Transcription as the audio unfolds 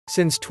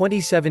Since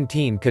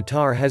 2017,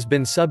 Qatar has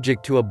been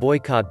subject to a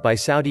boycott by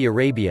Saudi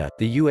Arabia,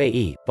 the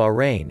UAE,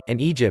 Bahrain, and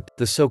Egypt,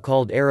 the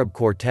so-called Arab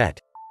Quartet,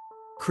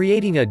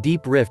 creating a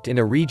deep rift in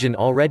a region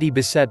already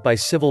beset by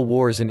civil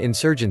wars and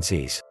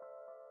insurgencies.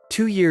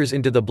 2 years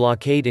into the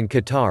blockade in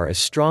Qatar is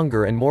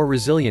stronger and more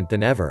resilient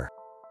than ever.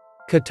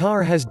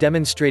 Qatar has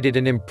demonstrated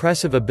an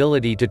impressive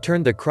ability to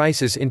turn the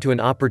crisis into an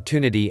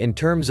opportunity in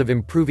terms of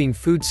improving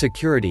food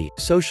security,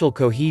 social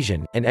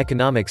cohesion, and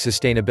economic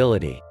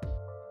sustainability,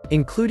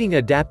 including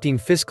adapting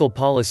fiscal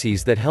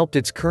policies that helped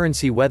its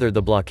currency weather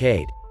the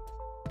blockade.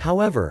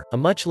 However, a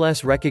much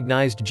less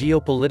recognized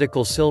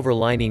geopolitical silver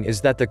lining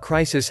is that the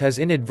crisis has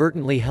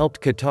inadvertently helped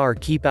Qatar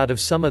keep out of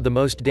some of the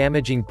most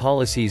damaging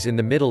policies in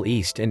the Middle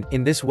East and,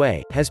 in this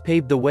way, has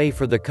paved the way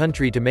for the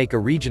country to make a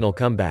regional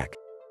comeback.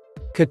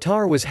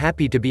 Qatar was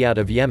happy to be out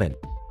of Yemen.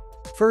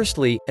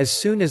 Firstly, as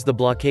soon as the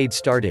blockade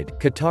started,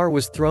 Qatar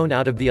was thrown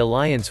out of the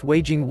alliance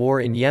waging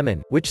war in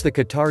Yemen, which the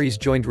Qataris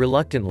joined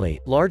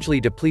reluctantly,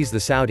 largely to please the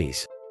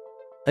Saudis.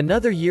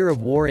 Another year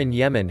of war in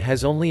Yemen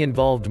has only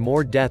involved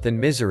more death and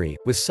misery,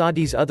 with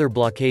Saudi's other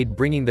blockade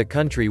bringing the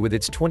country with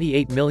its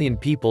 28 million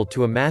people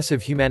to a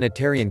massive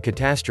humanitarian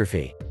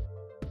catastrophe.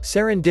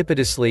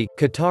 Serendipitously,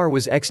 Qatar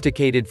was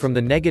extricated from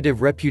the negative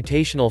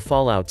reputational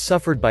fallout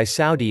suffered by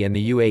Saudi and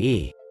the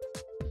UAE.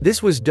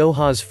 This was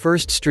Doha's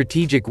first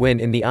strategic win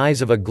in the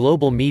eyes of a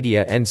global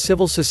media and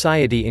civil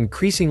society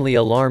increasingly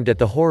alarmed at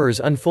the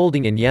horrors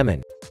unfolding in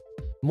Yemen.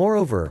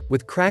 Moreover,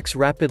 with cracks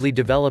rapidly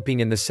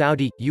developing in the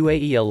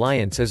Saudi-UAE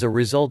alliance as a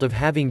result of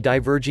having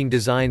diverging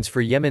designs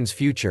for Yemen's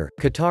future,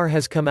 Qatar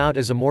has come out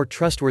as a more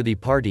trustworthy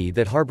party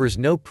that harbors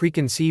no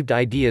preconceived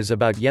ideas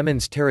about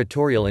Yemen's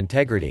territorial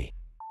integrity.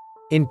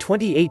 In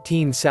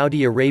 2018,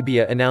 Saudi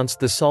Arabia announced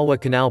the Salwa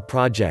Canal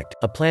project,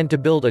 a plan to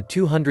build a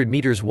 200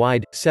 meters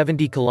wide,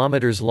 70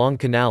 kilometers long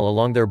canal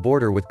along their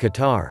border with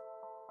Qatar.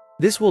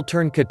 This will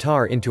turn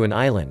Qatar into an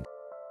island.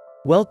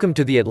 Welcome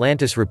to the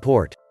Atlantis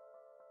Report.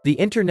 The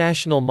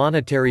International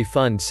Monetary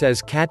Fund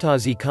says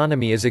Qatar's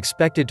economy is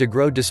expected to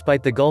grow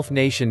despite the Gulf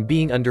nation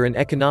being under an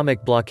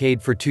economic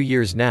blockade for 2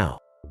 years now.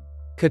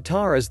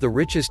 Qatar is the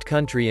richest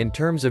country in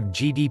terms of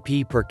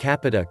GDP per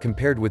capita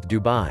compared with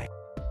Dubai.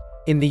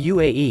 In the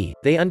UAE,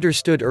 they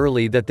understood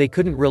early that they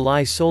couldn't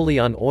rely solely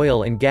on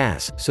oil and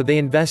gas, so they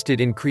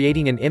invested in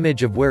creating an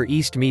image of where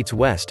East meets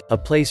West, a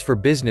place for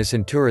business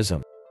and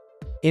tourism.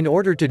 In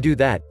order to do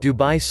that,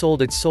 Dubai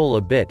sold its soul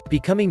a bit,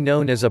 becoming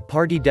known as a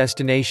party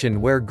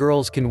destination where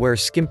girls can wear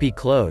skimpy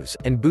clothes,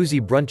 and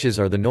boozy brunches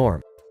are the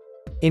norm.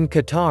 In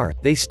Qatar,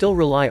 they still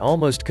rely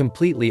almost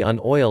completely on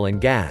oil and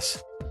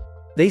gas.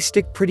 They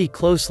stick pretty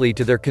closely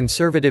to their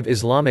conservative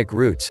Islamic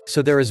roots,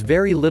 so there is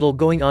very little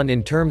going on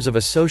in terms of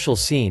a social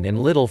scene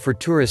and little for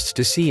tourists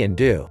to see and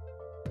do.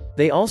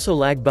 They also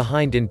lag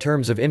behind in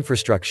terms of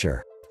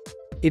infrastructure.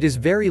 It is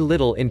very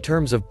little in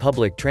terms of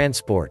public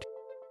transport.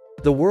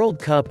 The World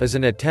Cup is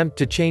an attempt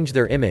to change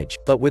their image,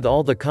 but with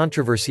all the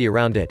controversy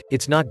around it,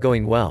 it's not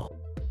going well.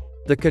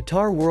 The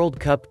Qatar World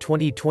Cup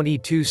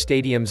 2022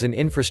 stadiums and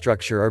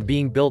infrastructure are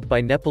being built by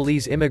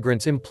Nepalese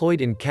immigrants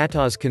employed in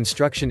Qatar's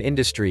construction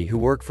industry who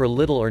work for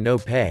little or no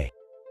pay.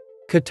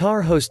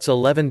 Qatar hosts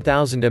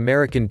 11,000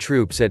 American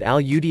troops at Al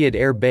Udeid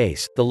Air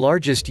Base, the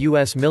largest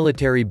U.S.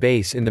 military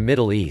base in the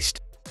Middle East.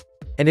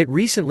 And it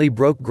recently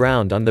broke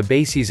ground on the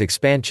base's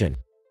expansion.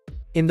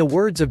 In the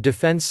words of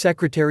Defense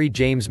Secretary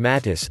James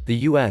Mattis, the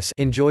U.S.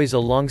 enjoys a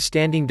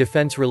long-standing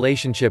defense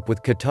relationship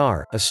with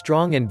Qatar, a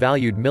strong and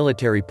valued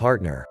military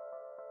partner.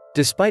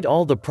 Despite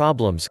all the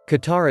problems,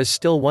 Qatar is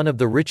still one of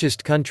the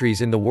richest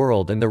countries in the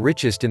world and the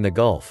richest in the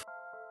Gulf.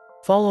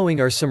 Following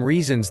are some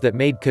reasons that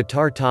made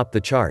Qatar top the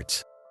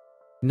charts.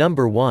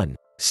 Number 1.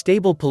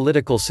 Stable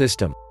political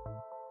system.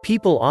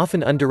 People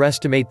often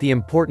underestimate the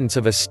importance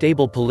of a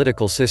stable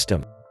political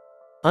system.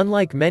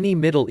 Unlike many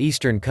Middle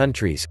Eastern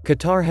countries,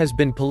 Qatar has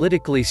been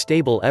politically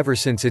stable ever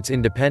since its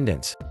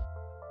independence.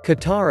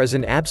 Qatar is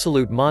an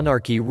absolute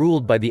monarchy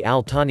ruled by the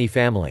Al Thani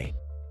family.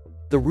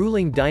 The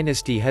ruling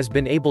dynasty has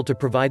been able to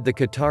provide the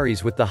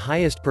Qataris with the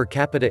highest per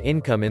capita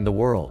income in the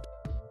world.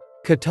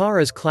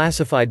 Qatar is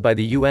classified by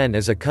the UN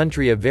as a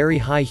country of very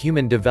high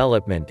human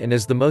development and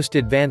as the most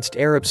advanced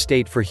Arab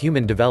state for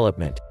human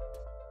development.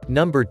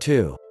 Number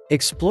 2.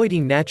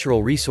 Exploiting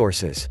natural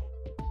resources.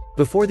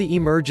 Before the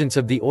emergence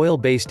of the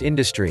oil-based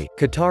industry,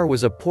 Qatar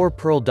was a poor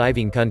pearl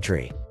diving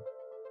country.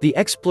 The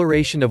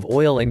exploration of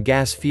oil and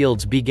gas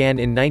fields began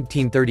in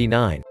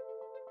 1939.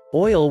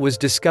 Oil was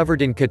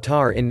discovered in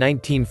Qatar in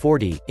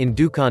 1940, in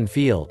Dukhan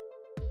Field.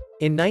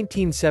 In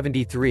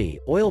 1973,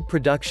 oil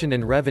production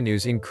and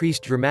revenues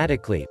increased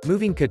dramatically,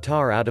 moving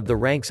Qatar out of the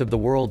ranks of the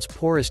world's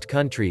poorest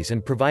countries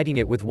and providing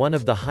it with one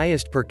of the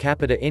highest per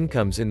capita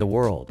incomes in the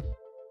world.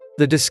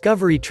 The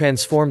discovery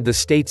transformed the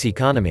state's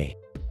economy.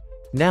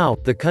 Now,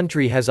 the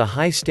country has a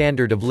high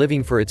standard of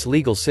living for its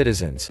legal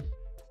citizens.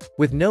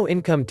 With no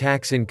income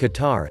tax in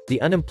Qatar,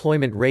 the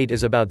unemployment rate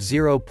is about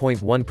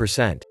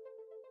 0.1%.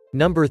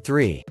 Number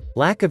 3.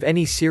 Lack of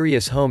any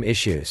serious home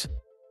issues.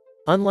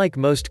 Unlike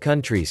most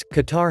countries,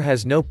 Qatar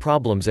has no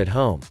problems at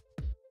home.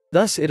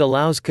 Thus it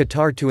allows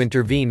Qatar to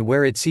intervene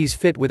where it sees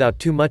fit without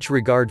too much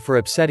regard for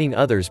upsetting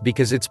others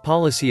because its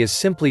policy is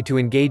simply to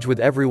engage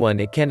with everyone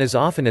it can as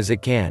often as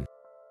it can.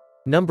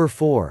 Number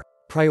 4.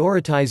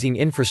 Prioritizing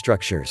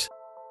infrastructures.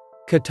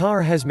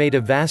 Qatar has made a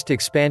vast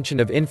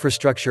expansion of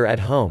infrastructure at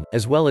home,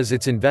 as well as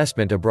its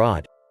investment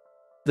abroad.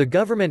 The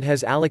government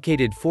has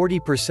allocated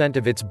 40%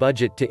 of its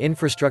budget to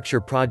infrastructure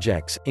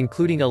projects,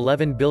 including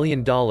 $11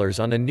 billion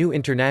on a new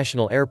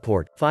international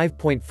airport,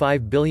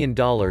 $5.5 billion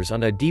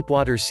on a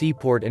deepwater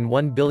seaport and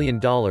 $1 billion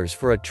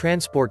for a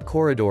transport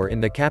corridor in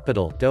the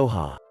capital,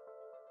 Doha.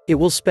 It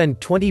will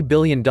spend $20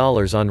 billion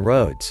on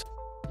roads.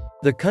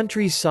 The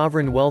country's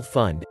sovereign wealth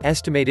fund,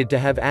 estimated to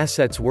have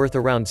assets worth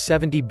around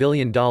 $70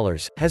 billion,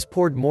 has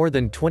poured more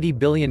than $20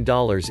 billion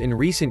in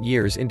recent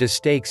years into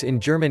stakes in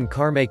German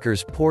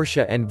carmakers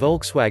Porsche and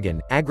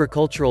Volkswagen,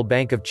 Agricultural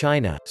Bank of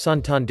China,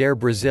 Santander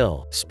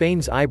Brazil,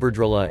 Spain's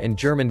Iberdrola and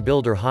German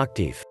builder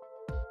Hochtief.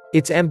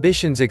 Its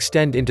ambitions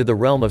extend into the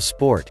realm of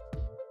sport.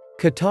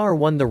 Qatar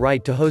won the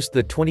right to host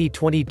the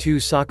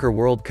 2022 Soccer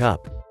World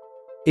Cup.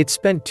 It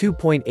spent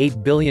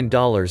 $2.8 billion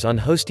on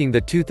hosting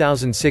the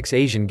 2006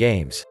 Asian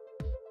Games.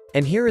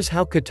 And here is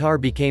how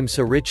Qatar became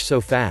so rich so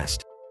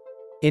fast.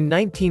 In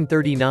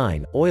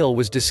 1939, oil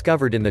was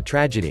discovered in the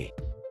tragedy.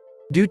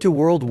 Due to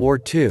World War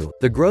II,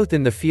 the growth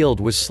in the field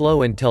was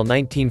slow until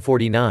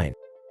 1949.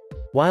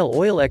 While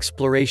oil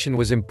exploration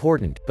was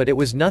important, but it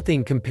was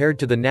nothing compared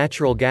to the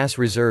natural gas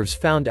reserves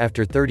found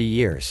after 30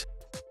 years.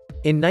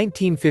 In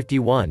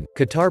 1951,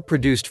 Qatar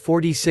produced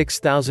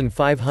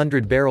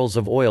 46,500 barrels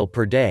of oil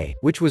per day,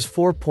 which was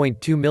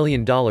 $4.2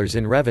 million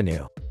in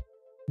revenue.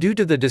 Due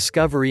to the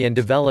discovery and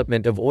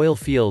development of oil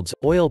fields,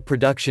 oil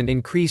production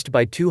increased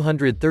by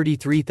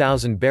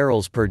 233,000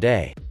 barrels per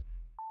day.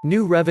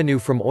 New revenue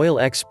from oil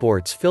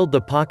exports filled the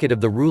pocket of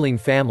the ruling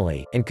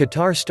family, and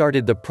Qatar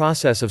started the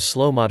process of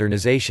slow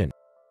modernization.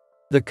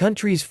 The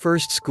country's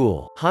first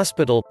school,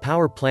 hospital,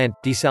 power plant,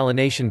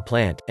 desalination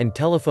plant, and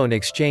telephone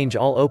exchange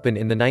all opened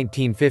in the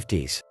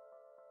 1950s.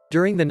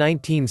 During the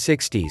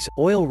 1960s,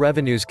 oil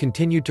revenues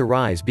continued to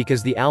rise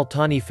because the Al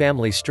Thani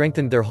family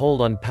strengthened their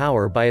hold on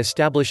power by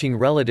establishing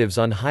relatives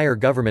on higher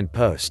government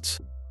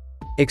posts.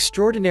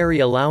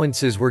 Extraordinary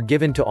allowances were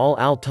given to all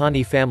Al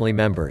Thani family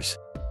members.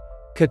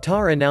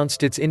 Qatar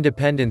announced its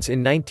independence in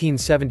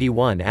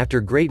 1971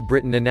 after Great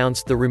Britain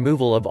announced the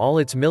removal of all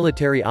its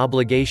military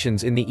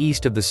obligations in the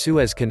east of the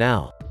Suez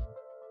Canal.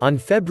 On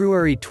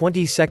February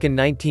 22,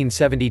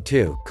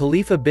 1972,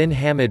 Khalifa bin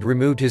Hamad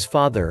removed his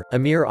father,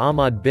 Emir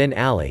Ahmad bin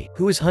Ali,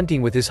 who was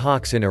hunting with his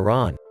hawks in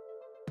Iran.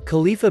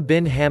 Khalifa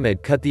bin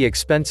Hamad cut the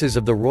expenses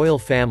of the royal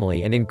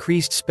family and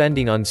increased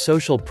spending on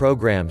social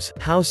programs,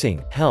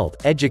 housing, health,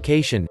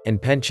 education,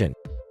 and pension.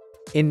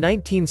 In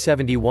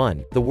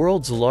 1971, the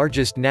world's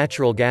largest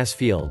natural gas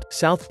field,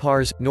 South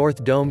Par's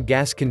North Dome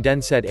gas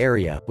condensate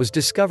area, was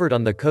discovered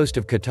on the coast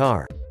of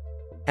Qatar.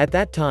 At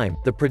that time,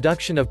 the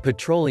production of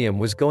petroleum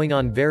was going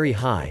on very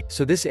high,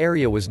 so this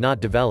area was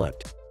not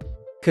developed.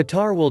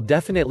 Qatar will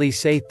definitely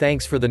say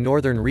thanks for the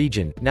northern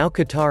region. Now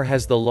Qatar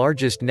has the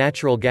largest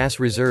natural gas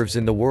reserves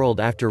in the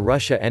world after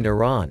Russia and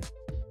Iran.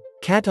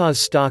 Qatar's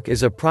stock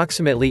is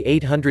approximately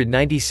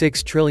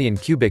 896 trillion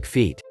cubic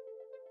feet.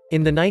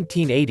 In the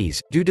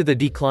 1980s, due to the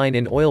decline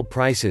in oil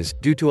prices,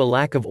 due to a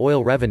lack of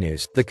oil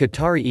revenues, the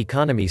Qatari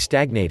economy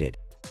stagnated.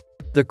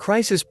 The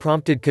crisis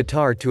prompted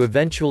Qatar to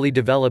eventually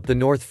develop the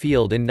North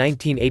Field in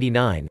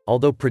 1989,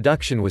 although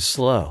production was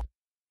slow.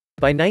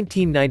 By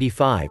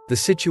 1995, the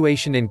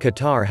situation in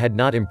Qatar had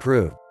not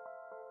improved.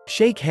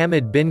 Sheikh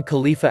Hamad bin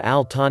Khalifa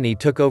Al Thani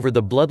took over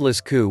the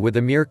bloodless coup with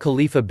Emir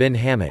Khalifa bin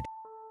Hamad.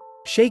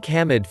 Sheikh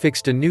Hamad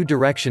fixed a new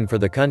direction for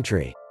the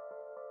country.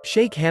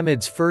 Sheikh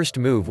Hamad's first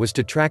move was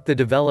to track the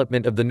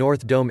development of the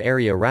North Dome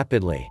area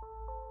rapidly.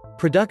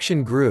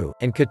 Production grew,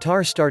 and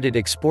Qatar started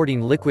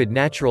exporting liquid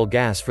natural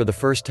gas for the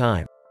first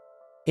time.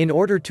 In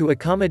order to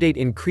accommodate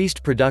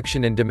increased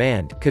production and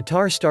demand,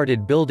 Qatar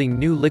started building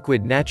new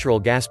liquid natural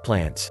gas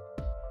plants.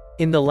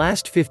 In the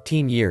last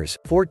 15 years,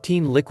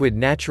 14 liquid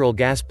natural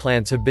gas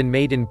plants have been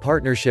made in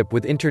partnership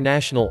with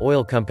international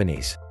oil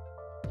companies.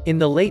 In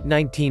the late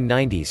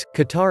 1990s,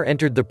 Qatar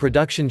entered the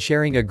production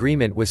sharing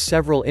agreement with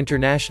several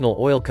international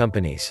oil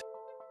companies.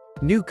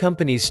 New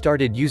companies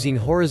started using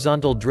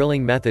horizontal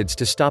drilling methods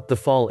to stop the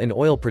fall in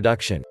oil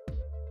production.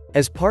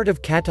 As part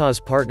of Qatar's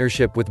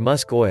partnership with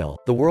Musk Oil,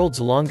 the world's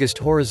longest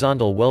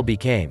horizontal well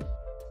became.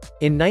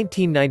 In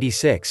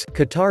 1996,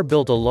 Qatar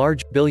built a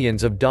large,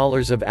 billions of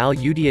dollars of Al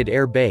Udeid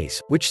Air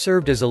Base, which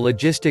served as a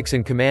logistics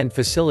and command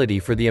facility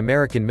for the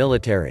American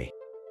military.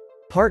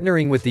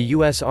 Partnering with the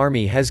U.S.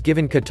 Army has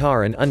given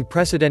Qatar an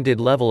unprecedented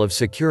level of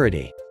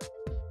security.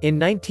 In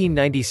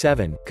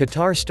 1997,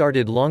 Qatar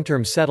started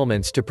long-term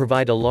settlements to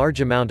provide a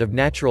large amount of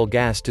natural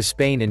gas to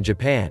Spain and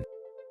Japan.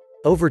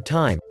 Over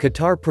time,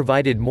 Qatar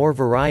provided more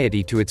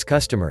variety to its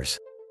customers.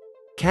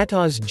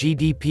 Qatar's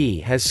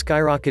GDP has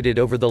skyrocketed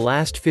over the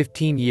last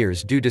 15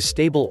 years due to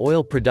stable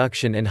oil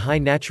production and high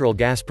natural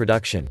gas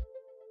production.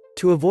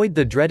 To avoid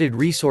the dreaded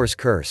resource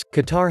curse,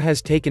 Qatar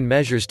has taken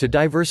measures to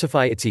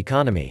diversify its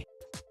economy.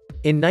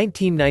 In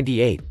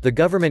 1998, the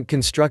government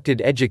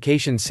constructed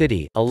Education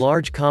City, a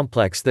large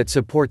complex that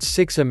supports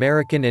 6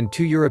 American and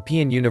 2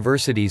 European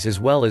universities as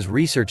well as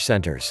research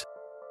centers.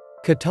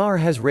 Qatar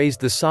has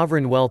raised the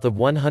sovereign wealth of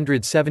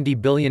 $170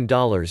 billion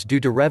due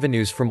to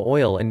revenues from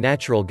oil and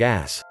natural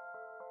gas.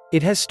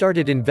 It has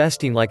started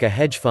investing like a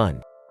hedge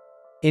fund.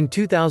 In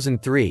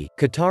 2003,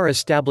 Qatar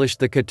established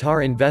the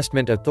Qatar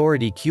Investment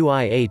Authority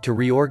 (QIA) to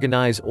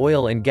reorganize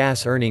oil and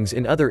gas earnings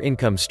in other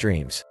income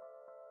streams.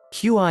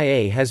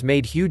 QIA has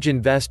made huge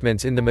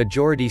investments in the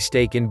majority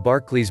stake in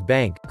Barclays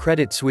Bank,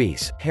 Credit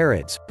Suisse,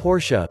 Harrods,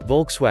 Porsche,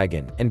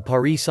 Volkswagen, and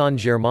Paris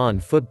Saint-Germain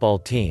football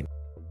team.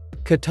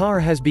 Qatar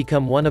has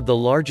become one of the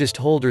largest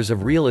holders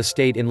of real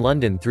estate in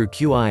London through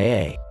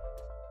QIA.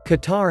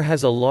 Qatar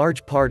has a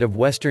large part of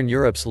Western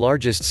Europe's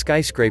largest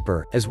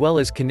skyscraper, as well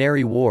as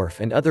Canary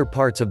Wharf and other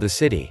parts of the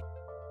city.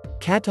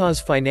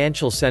 Qatar's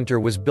financial center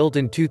was built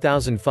in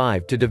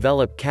 2005 to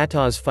develop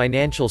Qatar's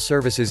financial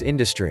services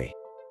industry.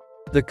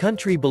 The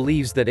country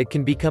believes that it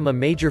can become a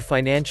major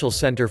financial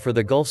center for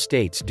the Gulf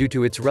states due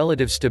to its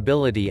relative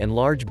stability and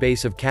large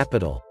base of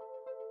capital.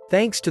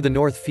 Thanks to the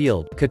North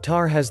Field,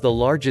 Qatar has the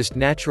largest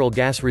natural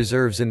gas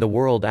reserves in the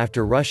world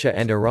after Russia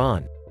and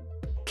Iran.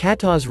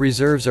 Qatar's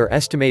reserves are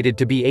estimated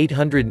to be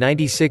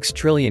 896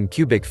 trillion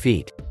cubic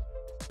feet.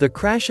 The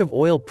crash of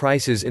oil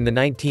prices in the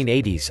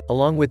 1980s,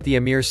 along with the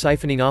emir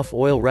siphoning off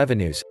oil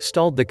revenues,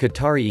 stalled the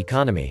Qatari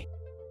economy.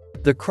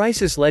 The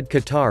crisis led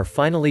Qatar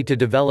finally to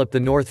develop the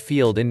North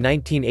Field in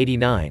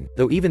 1989,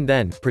 though even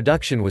then,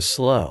 production was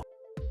slow.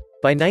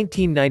 By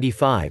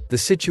 1995, the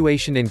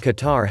situation in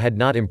Qatar had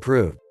not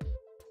improved.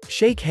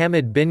 Sheikh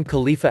Hamad bin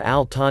Khalifa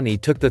Al Thani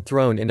took the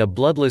throne in a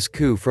bloodless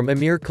coup from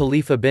Emir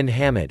Khalifa bin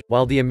Hamad,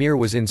 while the emir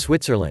was in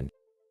Switzerland.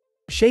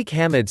 Sheikh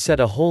Hamad set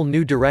a whole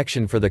new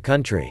direction for the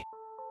country.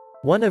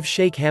 One of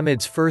Sheikh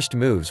Hamad's first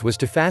moves was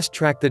to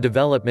fast-track the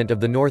development of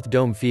the North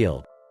Dome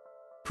field.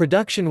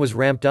 Production was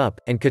ramped up,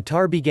 and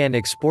Qatar began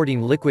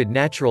exporting liquid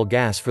natural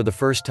gas for the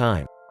first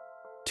time.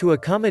 To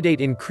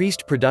accommodate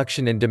increased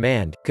production and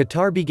demand,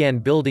 Qatar began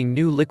building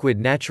new liquid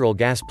natural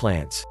gas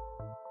plants.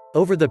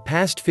 Over the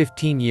past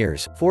 15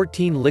 years,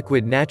 14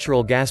 liquid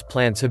natural gas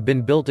plants have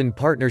been built in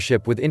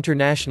partnership with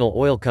international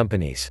oil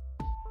companies.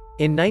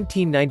 In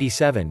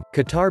 1997,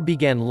 Qatar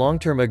began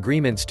long-term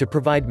agreements to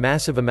provide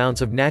massive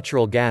amounts of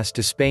natural gas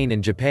to Spain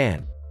and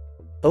Japan.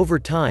 Over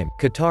time,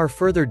 Qatar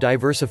further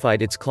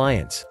diversified its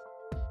clients.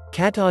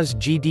 Qatar's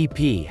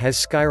GDP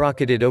has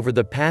skyrocketed over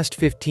the past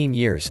 15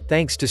 years,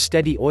 thanks to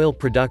steady oil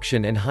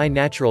production and high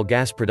natural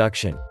gas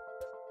production.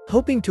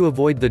 Hoping to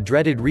avoid the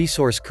dreaded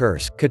resource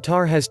curse,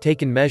 Qatar has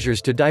taken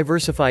measures to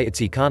diversify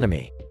its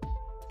economy.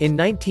 In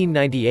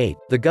 1998,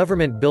 the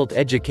government built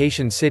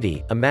Education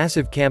City, a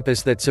massive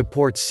campus that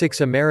supports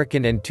 6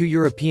 American and 2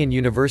 European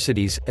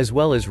universities, as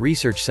well as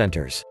research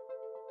centers.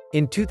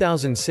 In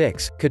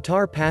 2006,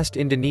 Qatar passed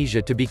Indonesia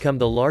to become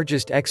the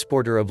largest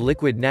exporter of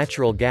liquid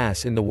natural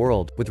gas in the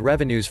world, with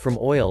revenues from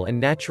oil and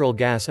natural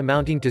gas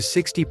amounting to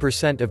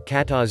 60% of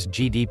Qatar's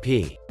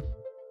GDP.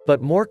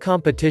 But more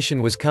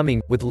competition was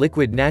coming, with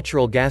liquid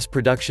natural gas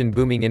production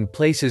booming in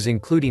places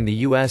including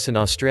the US and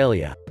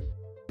Australia.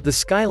 The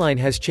skyline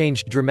has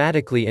changed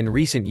dramatically in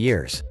recent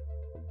years.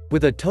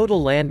 With a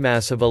total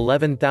landmass of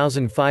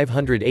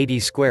 11,580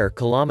 square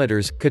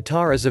kilometers,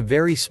 Qatar is a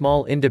very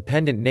small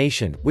independent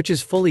nation, which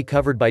is fully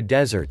covered by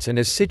deserts and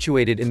is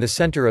situated in the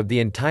center of the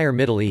entire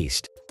Middle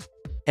East.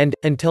 And,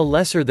 until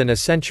lesser than a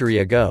century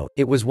ago,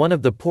 it was one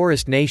of the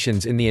poorest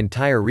nations in the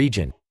entire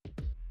region.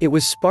 It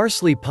was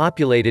sparsely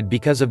populated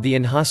because of the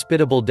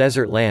inhospitable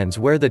desert lands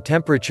where the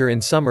temperature in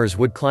summers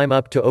would climb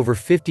up to over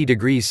 50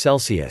 degrees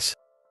Celsius.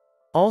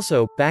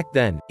 Also, back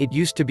then, it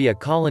used to be a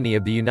colony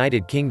of the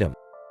United Kingdom.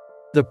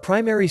 The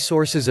primary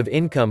sources of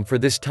income for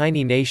this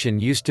tiny nation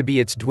used to be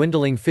its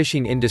dwindling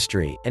fishing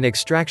industry, and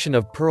extraction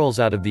of pearls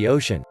out of the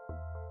ocean.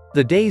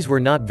 The days were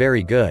not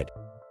very good.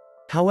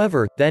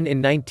 However, then in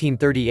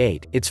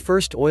 1938, its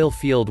first oil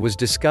field was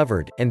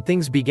discovered, and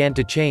things began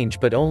to change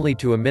but only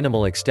to a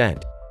minimal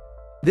extent.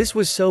 This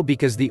was so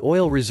because the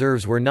oil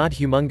reserves were not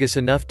humongous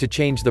enough to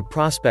change the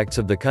prospects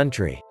of the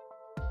country.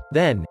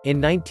 Then,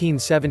 in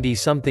 1970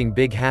 something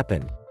big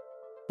happened.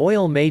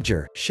 Oil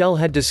major, Shell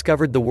had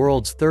discovered the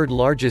world's third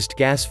largest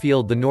gas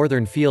field, the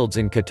Northern Fields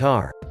in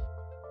Qatar.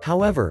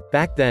 However,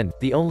 back then,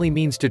 the only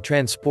means to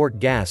transport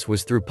gas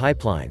was through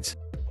pipelines.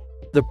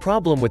 The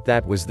problem with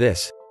that was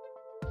this.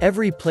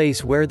 Every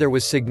place where there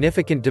was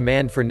significant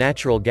demand for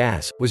natural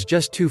gas, was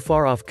just too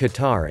far off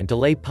Qatar, and to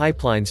lay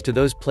pipelines to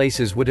those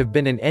places would have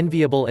been an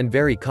enviable and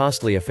very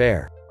costly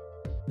affair.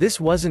 This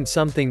wasn't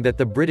something that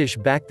the British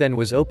back then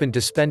was open to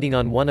spending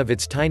on one of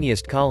its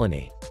tiniest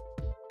colony.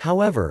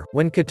 However,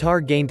 when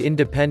Qatar gained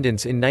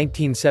independence in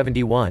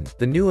 1971,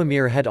 the new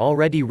emir had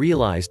already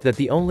realized that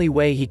the only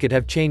way he could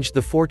have changed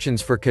the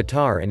fortunes for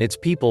Qatar and its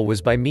people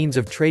was by means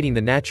of trading the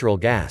natural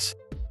gas.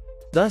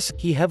 Thus,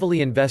 he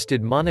heavily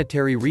invested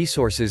monetary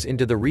resources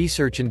into the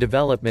research and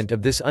development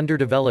of this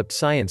underdeveloped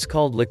science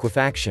called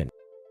liquefaction.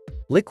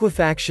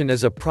 Liquefaction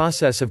is a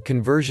process of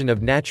conversion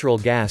of natural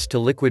gas to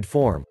liquid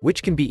form,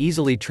 which can be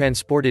easily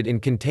transported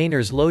in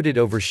containers loaded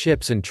over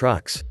ships and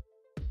trucks.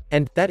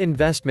 And that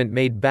investment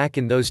made back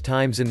in those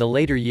times in the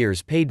later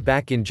years paid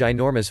back in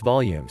ginormous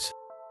volumes.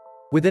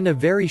 Within a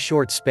very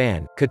short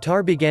span,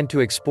 Qatar began to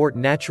export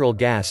natural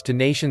gas to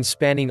nations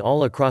spanning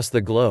all across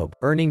the globe,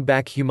 earning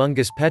back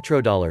humongous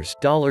petrodollars,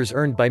 dollars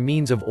earned by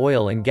means of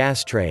oil and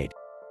gas trade.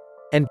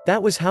 And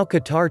that was how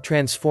Qatar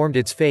transformed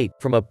its fate,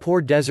 from a poor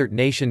desert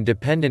nation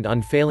dependent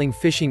on failing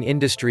fishing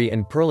industry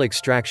and pearl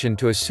extraction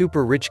to a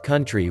super-rich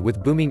country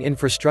with booming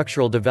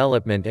infrastructural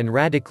development and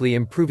radically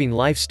improving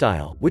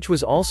lifestyle, which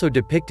was also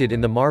depicted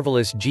in the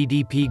marvelous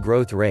GDP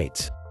growth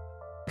rates.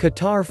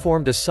 Qatar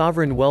formed a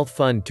sovereign wealth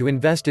fund to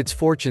invest its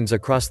fortunes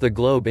across the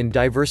globe in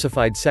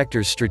diversified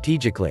sectors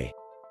strategically.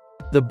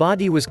 The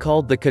body was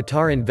called the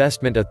Qatar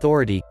Investment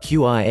Authority,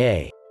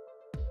 QIA.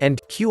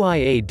 And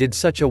QIA did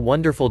such a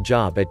wonderful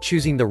job at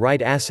choosing the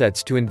right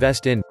assets to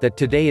invest in, that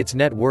today its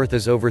net worth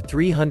is over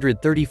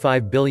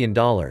 $335 billion.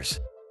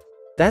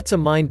 That's a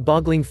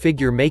mind-boggling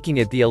figure, making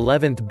it the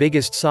 11th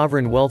biggest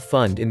sovereign wealth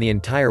fund in the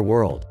entire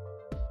world.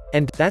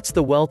 And that's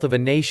the wealth of a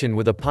nation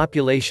with a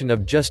population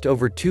of just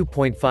over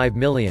 2.5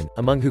 million,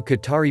 among who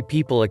Qatari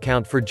people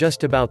account for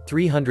just about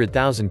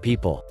 300,000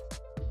 people.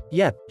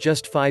 Yep,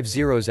 just 5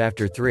 zeros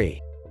after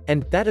 3.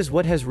 And that is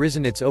what has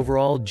risen its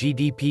overall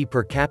GDP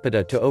per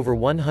capita to over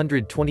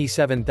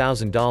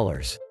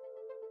 $127,000.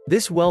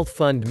 This wealth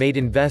fund made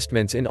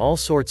investments in all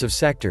sorts of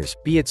sectors,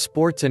 be it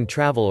sports and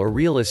travel or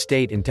real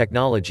estate and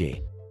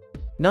technology.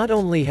 Not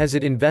only has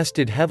it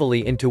invested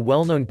heavily into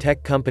well-known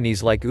tech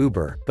companies like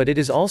Uber, but it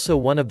is also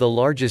one of the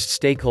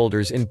largest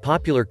stakeholders in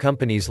popular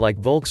companies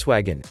like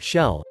Volkswagen,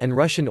 Shell, and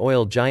Russian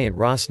oil giant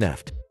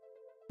Rosneft.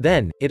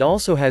 Then, it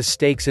also has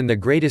stakes in the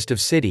greatest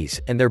of cities,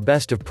 and their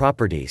best of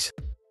properties.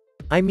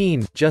 I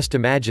mean, just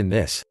imagine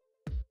this.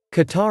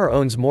 Qatar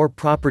owns more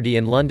property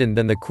in London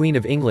than the Queen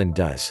of England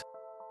does.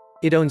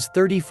 It owns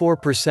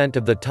 34%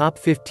 of the top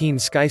 15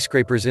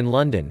 skyscrapers in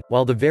London,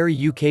 while the very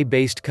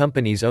UK-based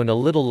companies own a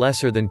little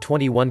lesser than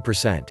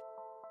 21%.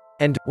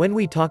 And, when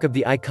we talk of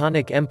the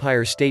iconic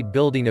Empire State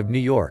Building of New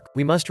York,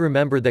 we must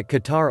remember that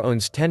Qatar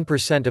owns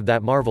 10% of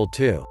that marvel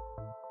too.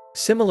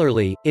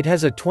 Similarly, it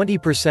has a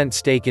 20%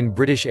 stake in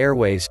British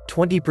Airways,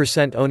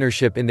 20%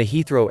 ownership in the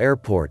Heathrow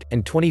Airport,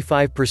 and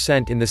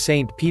 25% in the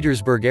St.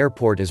 Petersburg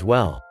Airport as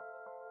well.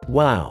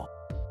 Wow.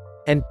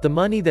 And, the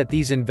money that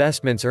these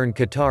investments earn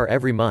Qatar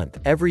every month,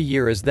 every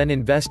year is then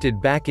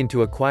invested back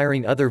into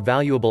acquiring other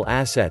valuable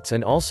assets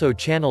and also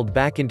channeled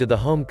back into the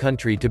home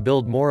country to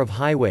build more of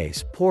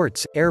highways,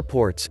 ports,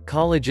 airports,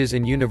 colleges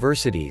and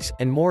universities,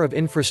 and more of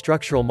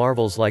infrastructural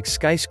marvels like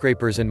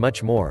skyscrapers and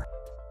much more.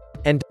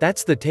 And,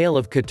 that's the tale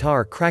of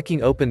Qatar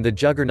cracking open the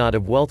juggernaut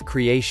of wealth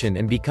creation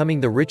and becoming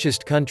the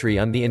richest country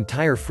on the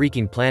entire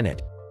freaking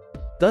planet.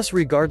 Thus,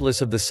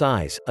 regardless of the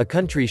size, a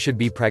country should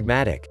be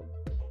pragmatic.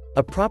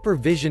 A proper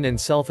vision and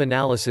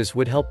self-analysis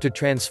would help to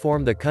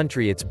transform the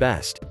country its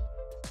best.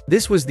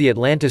 This was the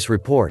Atlantis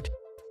Report.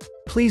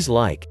 Please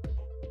like,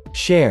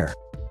 share,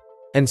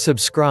 and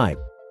subscribe.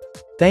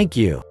 Thank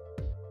you.